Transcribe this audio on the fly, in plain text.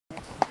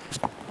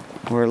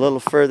We're a little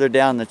further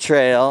down the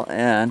trail,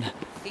 and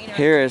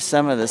here is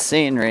some of the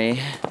scenery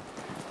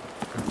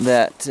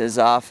that is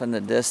off in the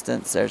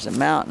distance. There's a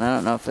mountain. I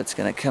don't know if it's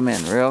going to come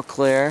in real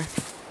clear.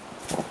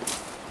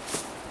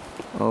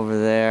 Over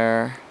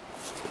there.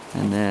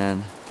 And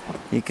then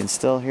you can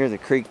still hear the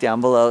creek down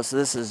below. So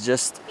this is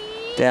just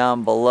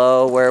down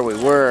below where we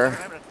were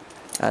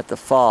at the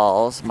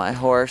falls. My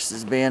horse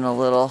is being a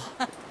little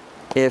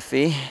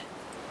iffy,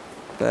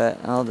 but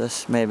I'll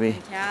just maybe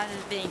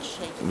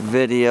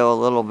video a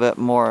little bit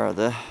more of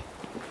the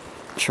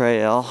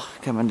trail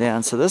coming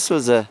down. So this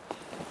was a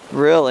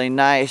really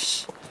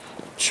nice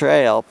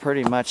trail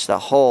pretty much the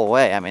whole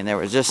way. I mean, there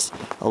was just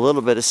a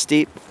little bit of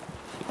steep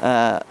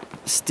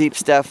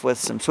stuff with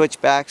some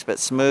switchbacks, but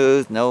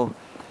smooth, no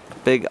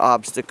big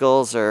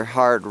obstacles or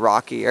hard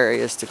rocky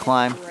areas to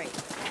climb.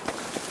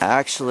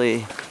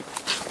 Actually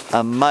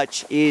a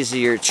much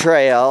easier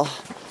trail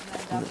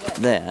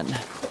than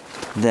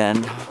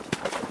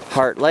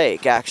Heart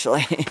Lake,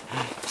 actually.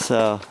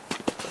 So,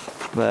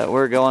 but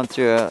we're going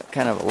through a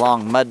kind of a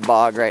long mud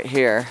bog right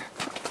here,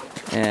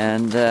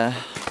 and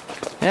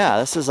yeah,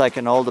 this is like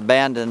an old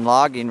abandoned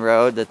logging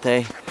road that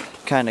they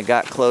kind of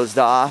got closed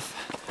off.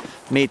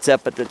 Meets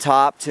up at the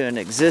top to an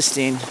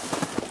existing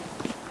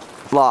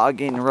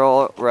logging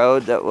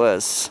road that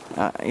was,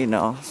 you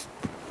know,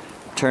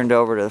 turned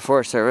over to the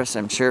Forest Service,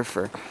 I'm sure,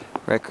 for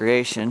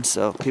recreation,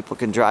 so people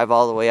can drive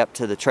all the way up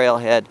to the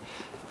trailhead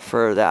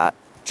for that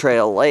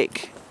Trail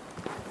Lake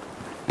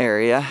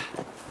area.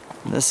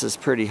 This is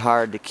pretty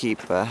hard to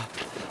keep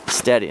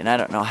steady, and I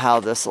don't know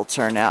how this will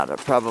turn out.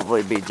 It'll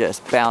probably be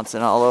just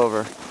bouncing all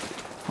over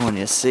when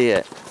you see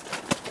it.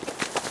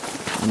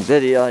 In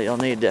video, you'll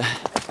need to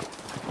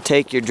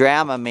take your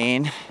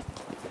Dramamine.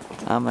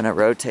 I'm going to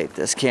rotate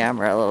this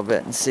camera a little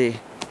bit and see.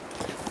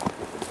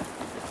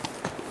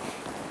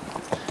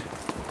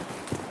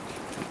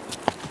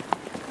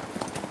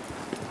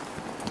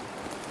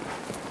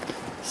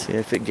 See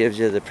if it gives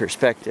you the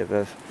perspective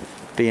of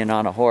being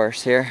on a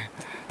horse here.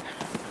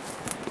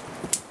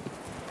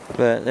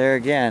 But there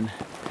again,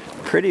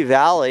 pretty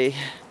valley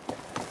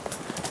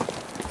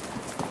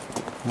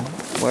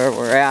where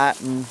we're at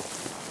and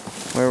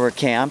where we're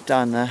camped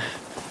on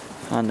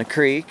the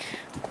creek.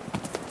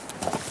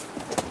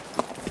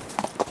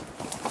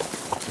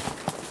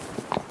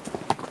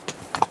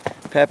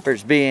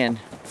 Pepper's being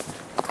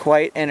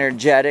quite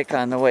energetic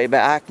on the way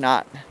back,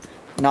 not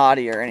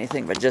naughty or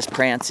anything, but just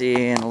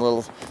prancy and a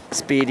little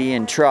speedy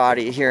and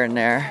trotty here and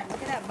there.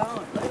 Look at that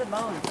bone. Look at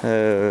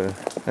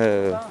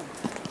the bone.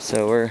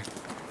 So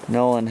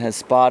Nolan has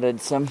spotted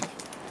some.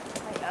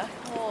 Like a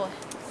whole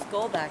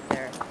skull back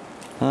there.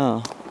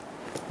 Oh,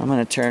 I'm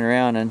gonna turn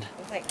around and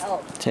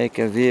take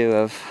a view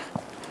of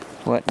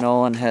what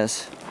Nolan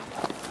has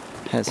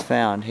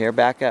found. Here,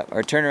 back up,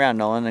 or turn around,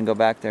 Nolan, and go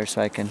back there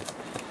so I can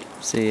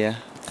see you.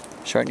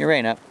 Shorten your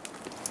rein up.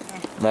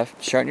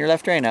 Shorten your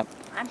left rein up.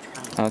 I'm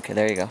trying. Okay,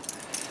 there you go.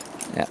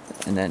 Yeah,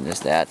 and then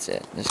that's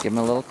it. Just give him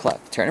a little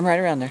cluck. Turn him right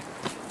around there.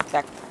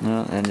 Back.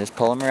 No, and just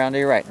pull him around to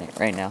your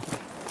right now.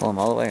 Pull him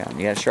all the way around.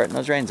 You gotta shorten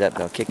those reins up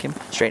though. Kick him,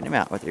 straighten him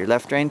out with your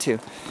left rein too.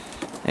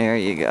 There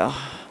you go.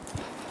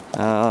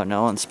 Oh,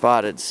 Nolan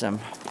spotted some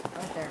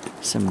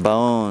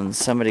bones.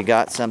 Somebody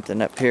got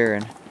something up here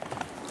and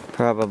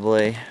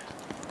probably.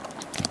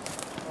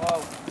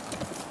 Whoa.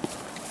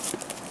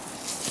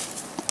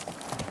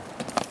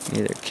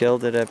 Either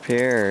killed it up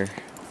here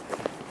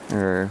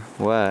or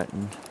what.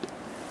 And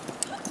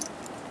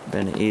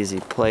been an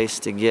easy place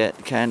to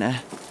get kind of.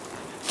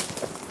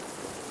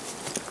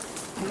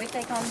 Can we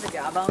take home the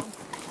jawbone?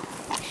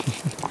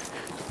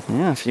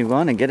 Yeah, if you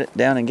want to get it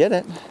down and get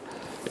it.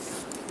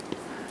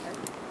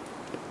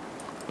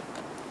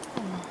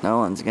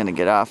 Nolan's gonna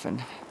get off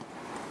and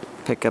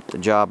pick up the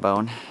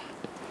jawbone.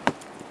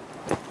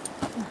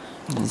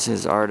 This is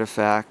his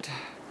artifact.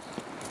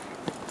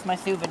 It's my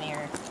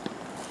souvenir.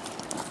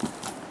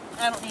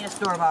 I don't need a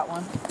store-bought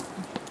one.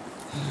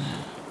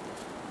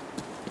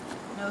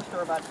 No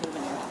store-bought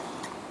souvenir.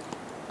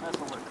 This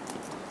will work.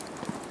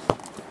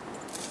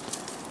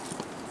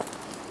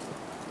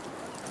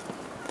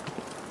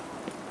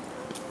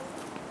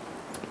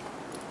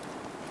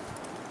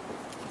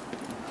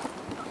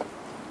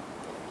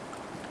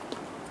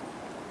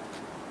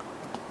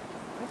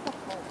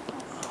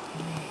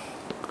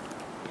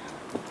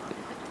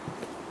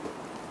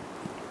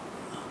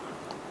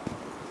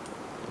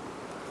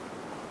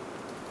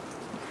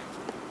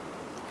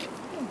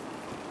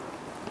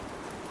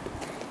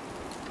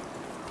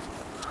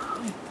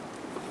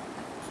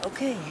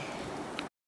 Okay.